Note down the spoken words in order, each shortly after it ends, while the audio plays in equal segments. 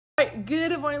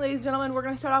Good morning, ladies and gentlemen. We're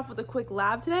going to start off with a quick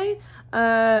lab today.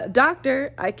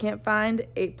 Doctor, I can't find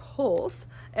a pulse.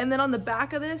 And then on the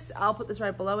back of this, I'll put this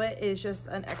right below it, is just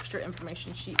an extra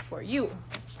information sheet for you.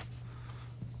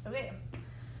 Okay,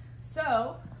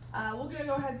 so we're going to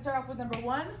go ahead and start off with number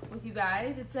 1 with you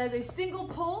guys. It says a single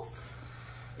pulse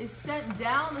is sent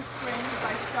down the spring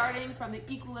by starting from the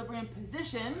equilibrium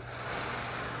position.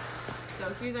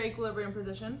 So here's our equilibrium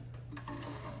position.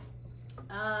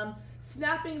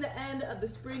 Snapping the end of the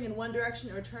spring in one direction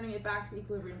and returning it back to the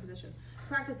equilibrium position.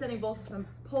 Practice sending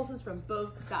pulses from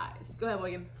both sides. Go ahead,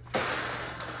 William.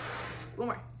 One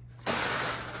more.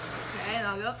 Okay, and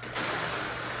I'll go.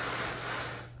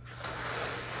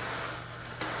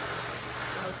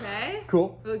 Okay.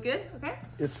 Cool. Really good? Okay.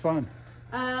 It's fun.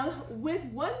 With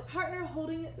one partner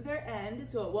holding their end,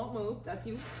 so it won't move, that's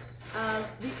you,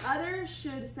 the other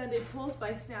should send a pulse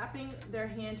by snapping their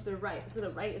hand to the right. So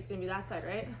the right is going to be that side,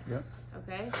 right? Yep.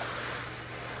 Okay.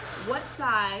 What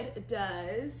side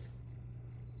does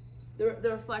the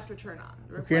reflect return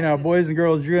on? Okay, now boys and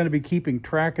girls, you're going to be keeping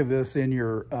track of this in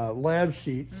your lab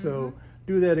sheet. So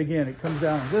do that again. It comes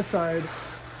down on this side.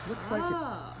 Looks like it.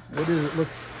 What does it look?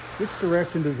 Which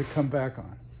direction does it come back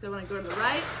on? So when I go to the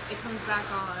right, it comes back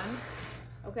on.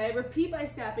 Okay, repeat by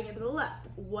snapping it to the left.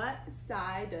 What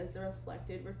side does the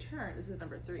reflected return? This is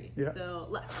number 3. Yeah. So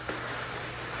left.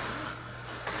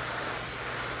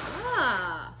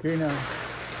 Okay, now.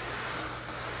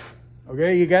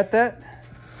 Okay, you got that?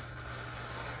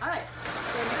 All right,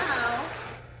 so now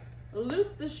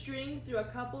loop the string through a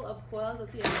couple of coils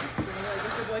at the end of the string, like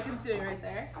Mr. Boykin's doing right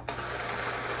there.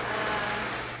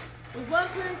 With one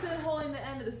person holding the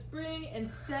end of the spring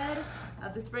instead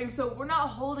of the spring. So we're not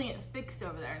holding it fixed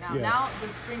over there. Now the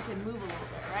spring can move a little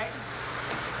bit, right?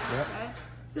 Yep. Okay.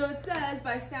 So it says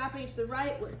by snapping to the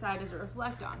right, what side does it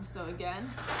reflect on? So again,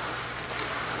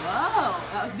 whoa,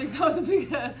 that was big. That was a big.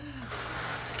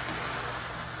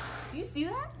 Do you see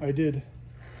that? I did.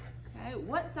 Okay.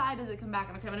 What side does it come back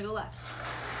on? Okay, I'm gonna go left.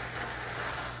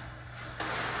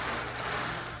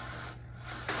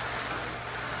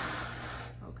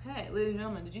 Okay, ladies and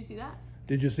gentlemen, did you see that?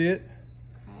 Did you see it?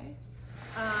 Okay.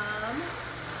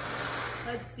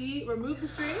 Let's see. Remove the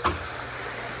string.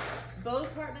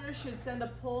 Both partners should send a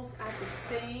pulse at the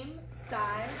same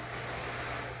side.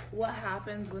 What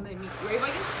happens when they meet? Ready,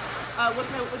 Megan?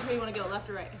 Which way you want to go? Left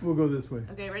or right? We'll go this way.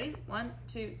 Okay, ready? 1,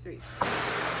 2, 3.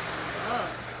 Whoa.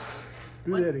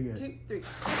 Do 1, that again. 2, 3.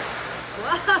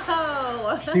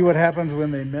 Whoa! See what happens when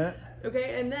they met?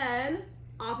 Okay, and then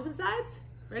opposite sides.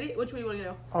 Ready? Which way you want to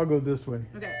go? I'll go this way.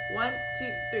 Okay, 1,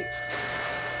 2, 3.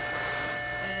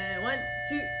 And 1,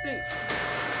 2, 3.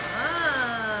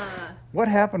 What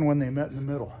happened when they met in the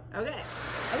middle? Okay. Okay,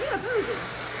 that's really good.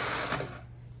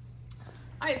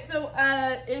 All right, so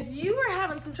if you were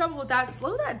having some trouble with that,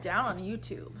 slow that down on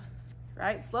YouTube,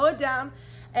 right? Slow it down.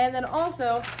 And then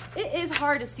also, it is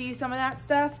hard to see some of that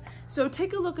stuff. So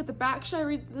take a look at the back. Should I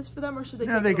read this for them or should they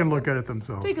take a look? Yeah, they can look at it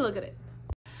themselves. Take a look at it.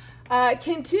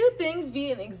 Can two things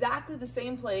be in exactly the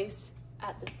same place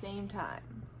at the same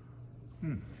time?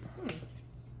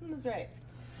 That's right.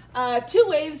 Two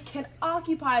waves can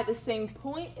occupy the same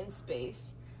point in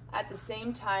space at the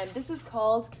same time. This is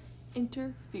called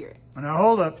interference. Now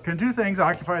hold up. Can two things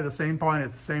occupy the same point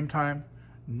at the same time?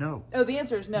 No. Oh, the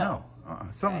answer is no. No.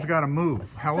 Something's got to move.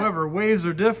 However, waves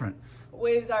are different.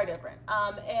 Waves are different.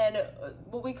 And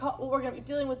what we're going to be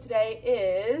dealing with today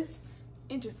is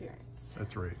interference.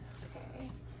 That's right.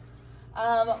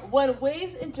 When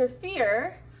waves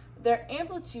interfere, their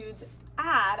amplitudes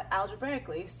add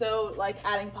algebraically. So like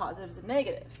adding positives and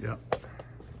negatives. Yeah.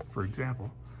 For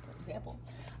example.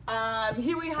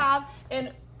 Here we have,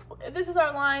 and this is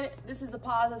our line. This is the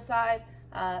positive side.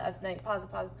 That's negative,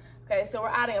 positive. Okay, so we're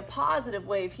adding a positive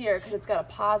wave here because it's got a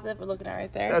positive. We're looking at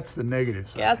right there. That's the negative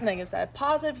side. Yeah, that's the negative side.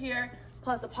 Positive here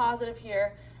plus a positive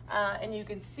here. And you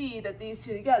can see that these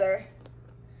two together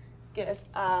get us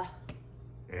add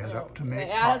up to make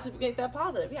that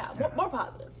positive. Yeah, more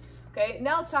positive. Okay,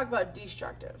 now let's talk about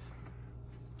destructive.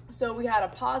 So we had a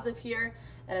positive here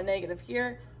and a negative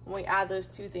here. When we add those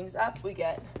two things up, we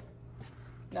get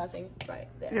nothing right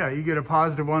there. Yeah, you get a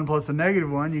positive 1 plus a negative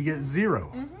 1, you get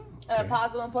 0. And a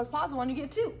positive 1 plus positive 1, you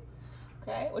get 2.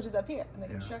 Okay, which is up here in the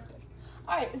constructive.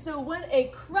 All right, so when a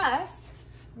crest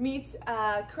meets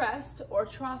crest or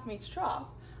trough meets trough,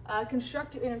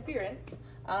 constructive interference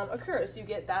occurs. You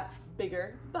get that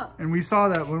bigger bump. And we saw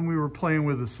that when we were playing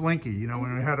with the slinky. You know,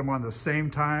 when we had them on the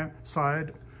same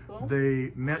side,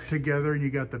 they met together and you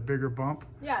got the bigger bump.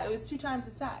 Yeah, it was 2 times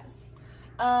the size.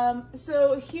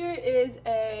 So here is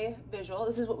a visual.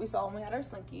 This is what we saw when we had our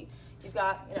slinky. You've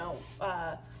got,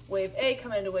 wave A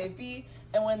coming into wave B,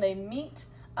 and when they meet,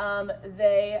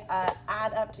 they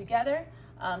add up together,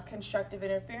 constructive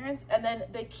interference, and then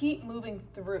they keep moving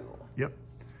through. Yep.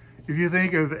 If you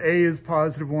think of A as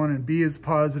 +1 and B as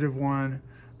 +1,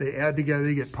 they add together,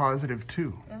 you get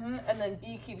 +2. And then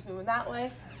B keeps moving that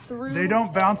way through. They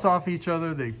don't bounce off each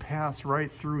other, they pass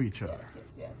right through each other.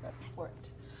 Yes, that's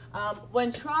important.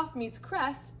 When trough meets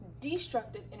crest,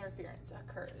 destructive interference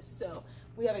occurs. So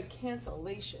we have a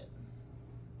cancellation.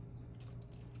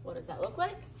 What does that look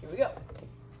like? Here we go.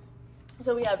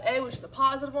 So we have A, which is a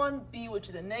 +1, B, which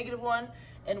is a -1,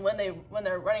 and when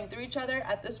they're running through each other,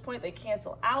 at this point they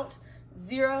cancel out.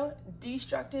 0,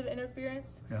 destructive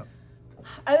interference. Yep.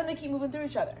 And then they keep moving through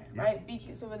each other, Yep. right? B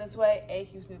keeps moving this way, A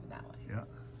keeps moving that way. Yeah.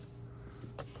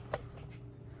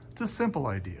 It's a simple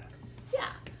idea.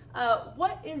 Yeah.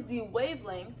 What is the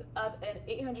wavelength of an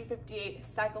 858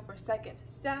 cycle per second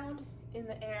sound in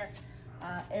the air?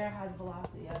 Air has a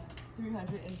velocity of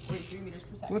 343 meters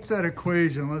per second. What's that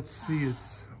equation? Let's see,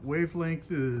 it's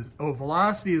wavelength is,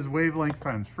 velocity is wavelength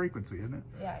times frequency, isn't it?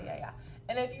 Yeah.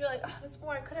 And if you're like, oh, Ms.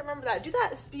 Moore, I couldn't remember that. Do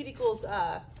that speed equals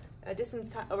a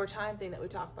distance over time thing that we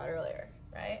talked about earlier,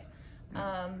 right?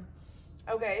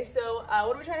 Okay, so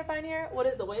what are we trying to find here? What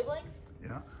is the wavelength?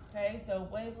 Yeah. Okay, so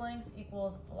wavelength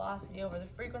equals velocity over the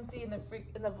frequency, and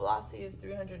the velocity is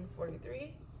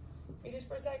 343 meters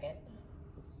per second.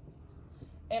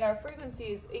 And our frequency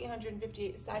is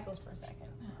 858 cycles per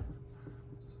second.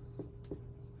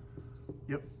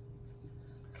 Yep.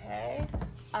 Okay,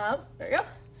 there we go.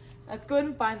 Let's go ahead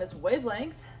and find this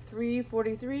wavelength.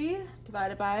 343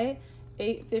 divided by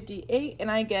 858,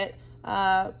 and I get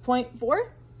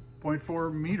 0.4? 0.4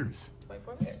 meters.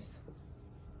 0.4 meters.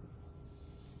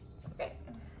 Okay.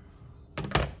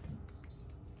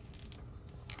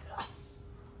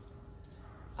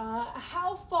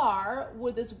 How far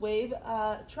would this wave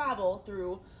travel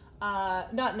through,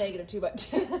 not -2, but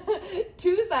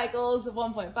 2 cycles,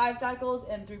 1.5 cycles,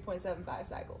 and 3.75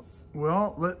 cycles?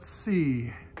 Well, let's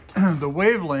see. The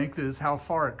wavelength is how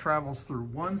far it travels through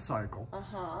one cycle.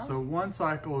 So one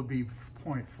cycle would be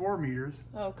 0.4 meters.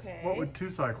 Okay. What would 2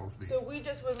 cycles be? So we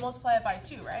just would multiply it by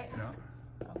 2, right? Yeah.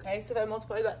 Okay, so if I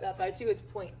multiply that by 2, it's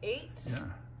 0.8.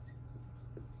 Yeah.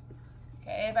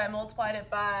 Okay, if I multiplied it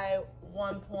by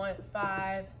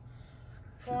 1.5,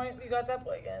 you got that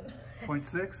point again.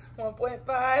 0.6?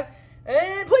 1.5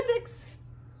 and 0.6.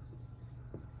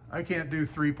 I can't do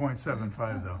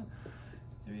 3.75 though.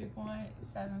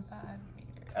 3.75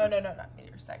 meters. Oh, no, not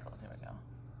meters, cycles. Here we go.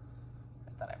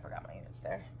 I thought I forgot my units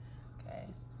there. Okay,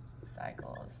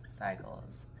 cycles.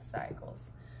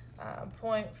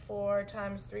 0.4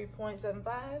 times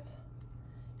 3.75,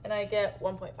 and I get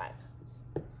 1.5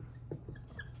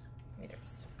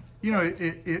 meters. You know,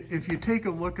 if you take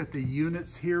a look at the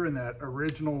units here in that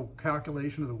original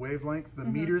calculation of the wavelength, the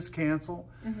meters cancel.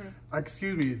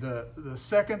 Excuse me, the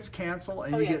seconds cancel,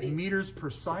 and you get meters per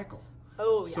cycle.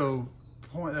 Oh, yeah. So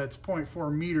that's 0.4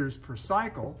 meters per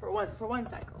cycle. For one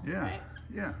cycle. Yeah. Right?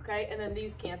 Yeah. Okay, and then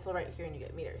these cancel right here, and you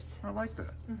get meters. I like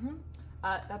that.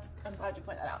 I'm glad you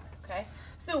pointed that out. Okay,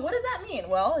 so what does that mean?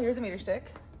 Well, here's a meter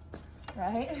stick,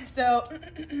 right? So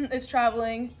it's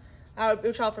traveling. It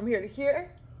would travel from here to here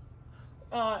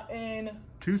in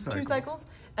 2 cycles. 2 cycles,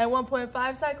 and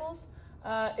 1.5 cycles.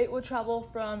 It would travel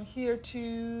from here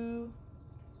to,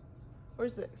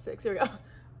 where's the 6? Here we go.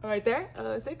 Right there,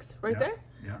 6, right there.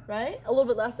 Yeah. Right? A little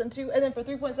bit less than 2. And then for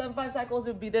 3.75 cycles,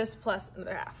 it would be this plus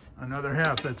another half. Another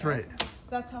half, that's right.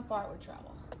 So that's how far it would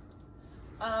travel.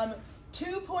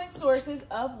 2-point sources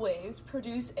of waves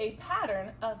produce a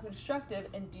pattern of constructive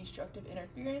and destructive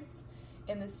interference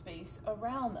in the space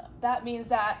around them. That means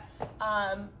that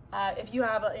if you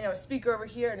have a speaker over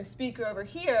here and a speaker over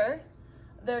here,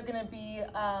 they're going to be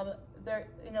they're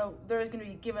going to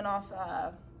be giving off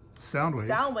sound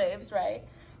waves, right?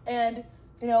 And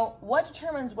what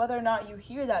determines whether or not you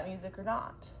hear that music or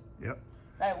not? Yep.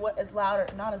 Right, what is loud or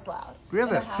not as loud? Do we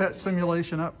have that FET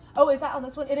simulation up? Oh, is that on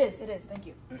this one? It is. Thank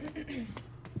you.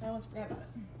 I almost forgot about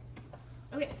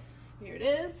it. Okay, here it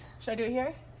is. Should I do it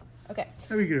here? Okay.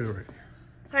 Let me get it right.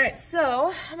 All right,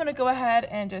 so I'm gonna go ahead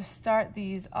and just start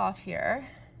these off here.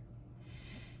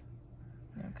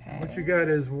 Okay. What you got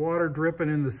is water dripping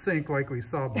in the sink like we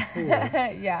saw before.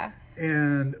 Yeah.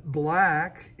 And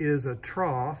black is a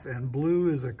trough and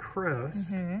blue is a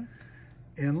crest.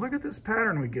 And look at this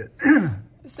pattern we get.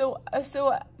 So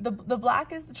the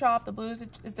black is the trough, the blue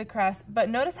is the crest, but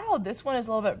notice how this one is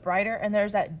a little bit brighter and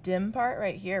there's that dim part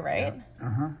right here, right?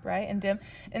 Yeah. Right, and dim.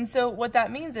 And so what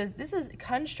that means is this is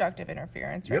constructive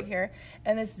interference right here,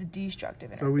 and this is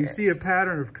destructive interference. So we see a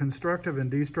pattern of constructive and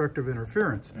destructive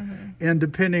interference. And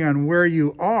depending on where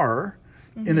you are,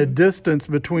 in a distance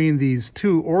between these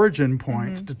two origin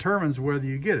points determines whether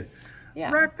you get it. Yeah.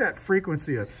 Rack that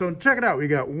frequency up. So check it out. We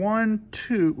got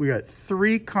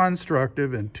 3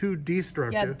 constructive and 2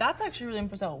 destructive. Yeah, that's actually really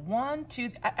impressive. So 1,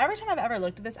 2. Every time I've ever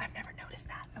looked at this, I've never noticed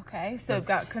that. Okay, so we've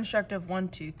got constructive 1,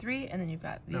 2, 3, and then you've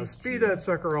got these. Now speed that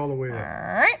sucker all the way All up.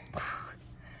 right.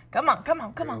 Come on, come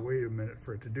on, come on. Wait a minute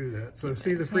for it to do that. So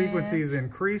see the frequency is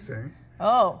increasing.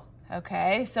 Oh,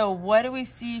 okay. So what do we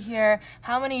see here?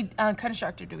 How many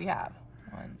constructive do we have?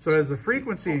 1, So as the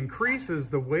frequency increases,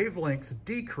 the wavelength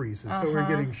decreases. So we're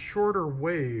getting shorter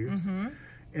waves,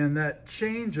 and that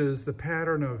changes the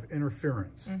pattern of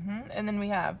interference. And then we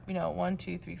have, 1,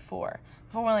 2, 3, 4.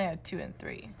 Before we only had 2 and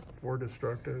 3. 4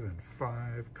 destructive and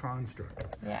 5 constructive.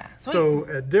 Yeah. So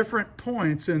at different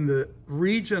points in the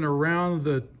region around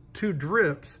the 2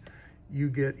 drips, you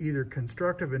get either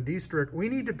constructive and destructive. We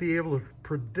need to be able to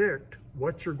predict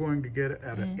what you're going to get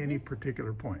at any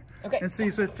particular point. Okay. And so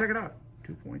you said, check it out.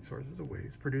 2-point sources of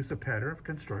waves produce a pattern of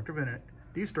constructive and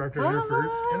destructive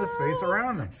interference in the space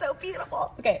around them. So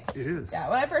beautiful. Okay. It is. Yeah,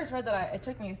 when I first read that, it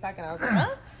took me a second. I was like,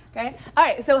 huh? Okay. All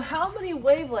right, so how many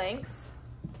wavelengths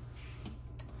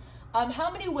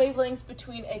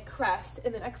between a crest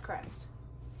and the next crest?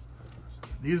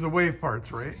 These are wave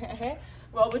parts, right?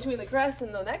 Well, between the crest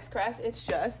and the next crest, it's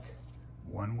just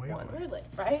One one wavelength.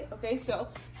 wavelength, right? Okay, so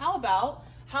how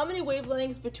many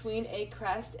wavelengths between a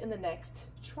crest and the next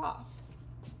trough?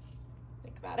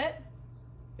 Think about it.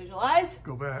 Visualize.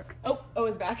 Go back. Oh,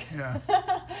 it's back.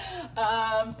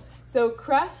 Yeah. So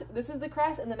crest, this is the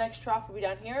crest, and the next trough will be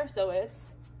down here, so it's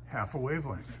Half a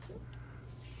wavelength.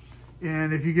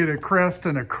 And if you get a crest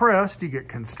and a crest, you get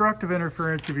constructive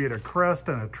interference. If you get a crest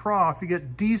and a trough, you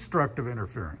get destructive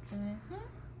interference.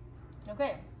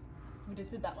 okay. We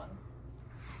just did that one.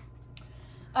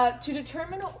 To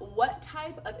determine what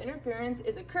type of interference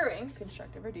is occurring,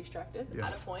 constructive or destructive,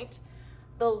 at a point,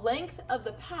 the length of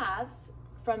the paths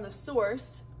from the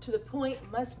source to the point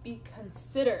must be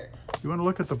considered. You want to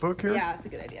look at the book here? Yeah, that's a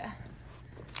good idea.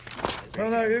 Oh,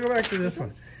 no, you go back to this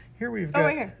one. Here we've got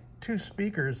right here. 2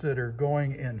 speakers that are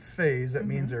going in phase. That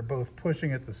means they're both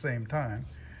pushing at the same time.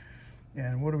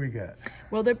 And what do we got?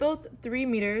 Well, they're both 3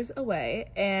 meters away,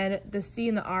 and the C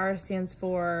and the R stands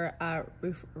for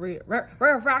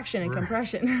refraction and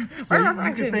compression. So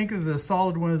you can think of the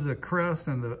solid one as a crest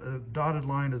and the dotted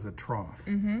line as a trough.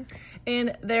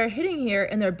 And they're hitting here,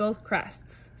 and they're both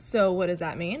crests. So what does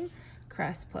that mean?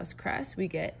 Crest plus crest, we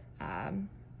get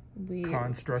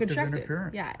Constructive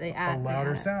interference. Yeah, they add a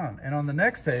louder sound. And on the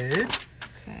next page,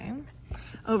 okay,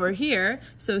 over here,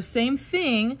 so same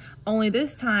thing, only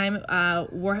this time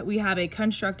we have a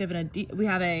constructive and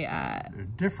they're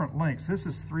different lengths. This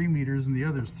is 3 meters and the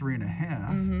other is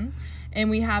 3.5. and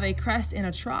we have a crest and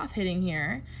a trough hitting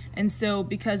here. And so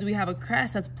because we have a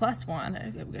crest that's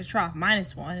 +1, a trough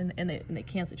 -1, and they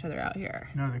cancel each other out here.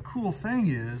 Now the cool thing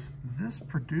is this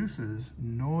produces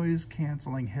noise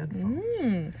canceling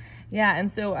headphones. Yeah,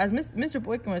 and so as Mr.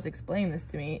 Boykin was explaining this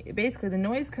to me, basically the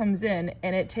noise comes in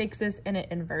and it takes this and it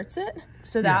inverts it.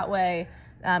 So that way,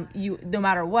 no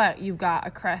matter what, you've got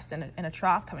a crest and a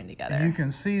trough coming together. And you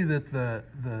can see that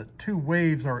the 2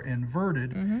 waves are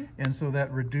inverted, and so that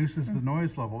reduces the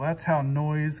noise level. That's how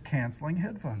noise canceling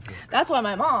headphones work. That's why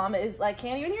my mom is like,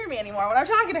 can't even hear me anymore when I'm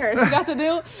talking to her. She got the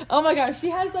new, oh my gosh, she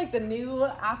has like the new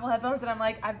Apple headphones, and I'm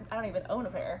like, I don't even own a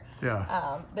pair.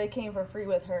 Yeah. They came for free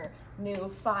with her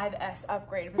new 5S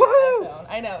upgrade for the iPhone.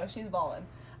 I know, she's balling.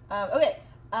 Okay,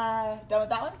 done with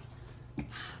that one?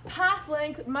 Path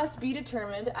length must be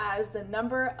determined as the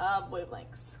number of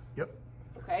wavelengths. Yep.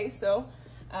 Okay, so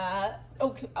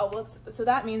so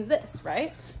that means this,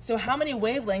 right? So how many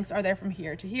wavelengths are there from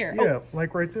here to here? Yeah,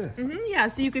 like right there. Yeah,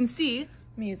 so you can see,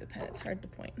 let me use a pen, it's hard to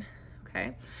point.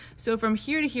 Okay, so from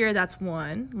here to here, that's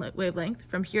 1 wavelength.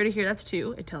 From here to here, that's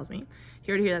 2, it tells me.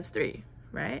 Here to here, that's 3,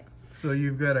 right? So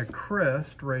you've got a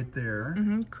crest right there.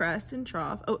 Crest and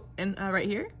trough. Oh, and right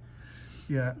here?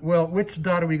 Yeah. Well, which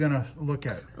dot are we going to look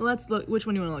at? Let's look. Which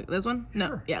one do you want to look at? This one? No.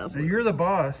 Sure. Yeah, let's Now, look. you're the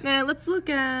boss. Nah, let's look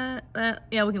at,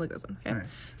 yeah, we can look at this one. Okay. Right.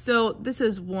 So this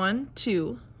is 1,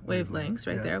 2 wavelengths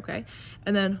right there, okay?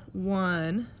 And then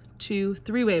 1, 2,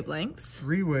 3 wavelengths.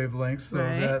 3 wavelengths, so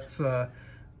Right. that's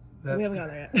We haven't gone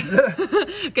there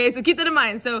yet. Okay, so keep that in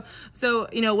mind. So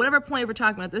whatever point we're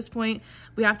talking about, at this point,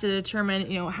 we have to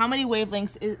determine, how many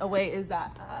wavelengths away is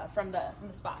that from the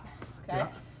spot. Okay. Yeah.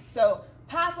 So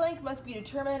path length must be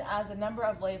determined as the number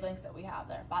of wavelengths that we have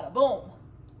there. Bada boom.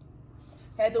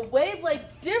 Okay, the wavelength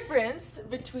difference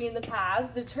between the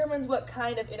paths determines what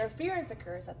kind of interference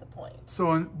occurs at the point.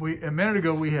 So a minute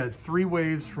ago we had 3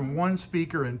 waves from one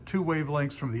speaker and 2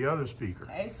 wavelengths from the other speaker.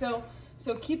 Okay, so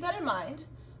keep that in mind.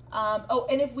 Oh,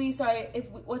 and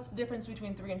what's the difference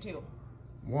between 3 and 2?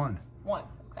 1. 1,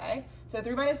 okay? So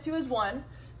 3 minus 2 is 1.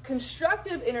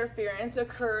 Constructive interference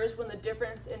occurs when the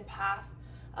difference in path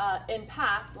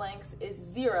lengths is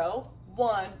 0,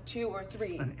 1, 2, or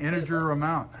 3. An integer wavelengths.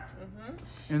 amount. Mm-hmm.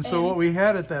 And so what we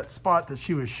had at that spot that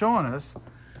she was showing us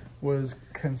was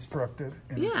constructive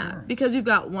interference. Yeah, because we've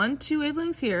got 1, 2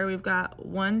 wavelengths here. We've got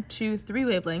 1, 2, 3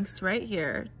 wavelengths right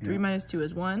here. 3 minus 2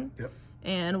 is 1. Yep.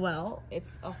 And well,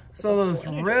 it's so those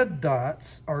red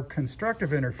dots are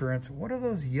constructive interference. What are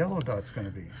those yellow dots going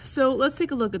to be? So let's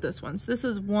take a look at this one. So this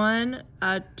is 1,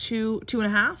 2,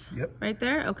 2.5. Yep. Right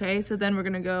there. Okay. So then we're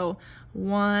gonna go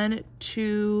 1,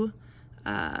 2,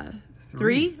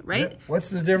 3. Right. Yep.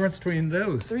 What's the difference between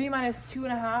those? 3 minus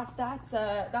 2.5.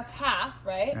 That's half,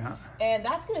 right? Yeah. And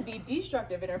that's gonna be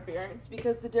destructive interference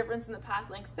because the difference in the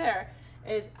path lengths there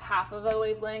is half of a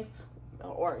wavelength.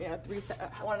 Or 3,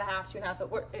 1.5, 2.5,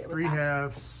 but it was 3 half.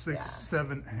 halves, 6,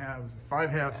 7 halves,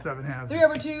 5 halves, 7 halves.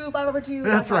 3/2, 5/2.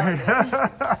 That's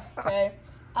right. Okay.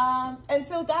 And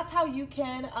so that's how you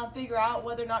can figure out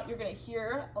whether or not you're going to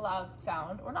hear a loud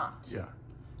sound or not. Yeah.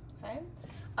 Okay.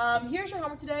 Here's your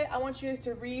homework today. I want you guys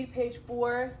to read page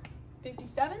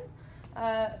 457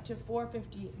 to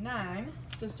 459.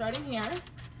 So starting here.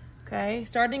 Okay.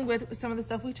 Starting with some of the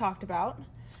stuff we talked about.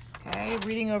 Okay,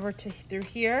 reading over through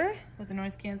here with the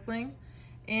noise canceling,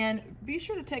 and be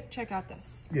sure to check out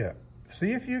this. Yeah,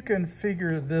 see if you can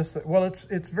figure this. Well, it's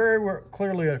very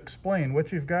clearly explained.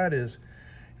 What you've got is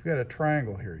you've got a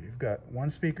triangle here. You've got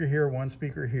one speaker here, one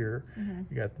speaker here.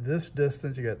 You got this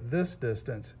distance, you got this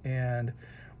distance, and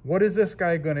what is this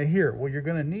guy going to hear? Well, you're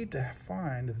going to need to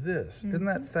find this. Isn't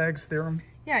that Thag's theorem?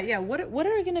 Yeah.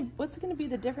 What's gonna be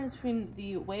the difference between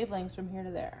the wavelengths from here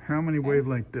to there? How many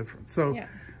wavelength difference? So. Yeah.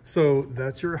 So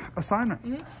that's your assignment.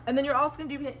 And then you're also going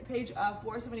to do page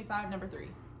 475, number 3.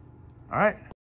 All right.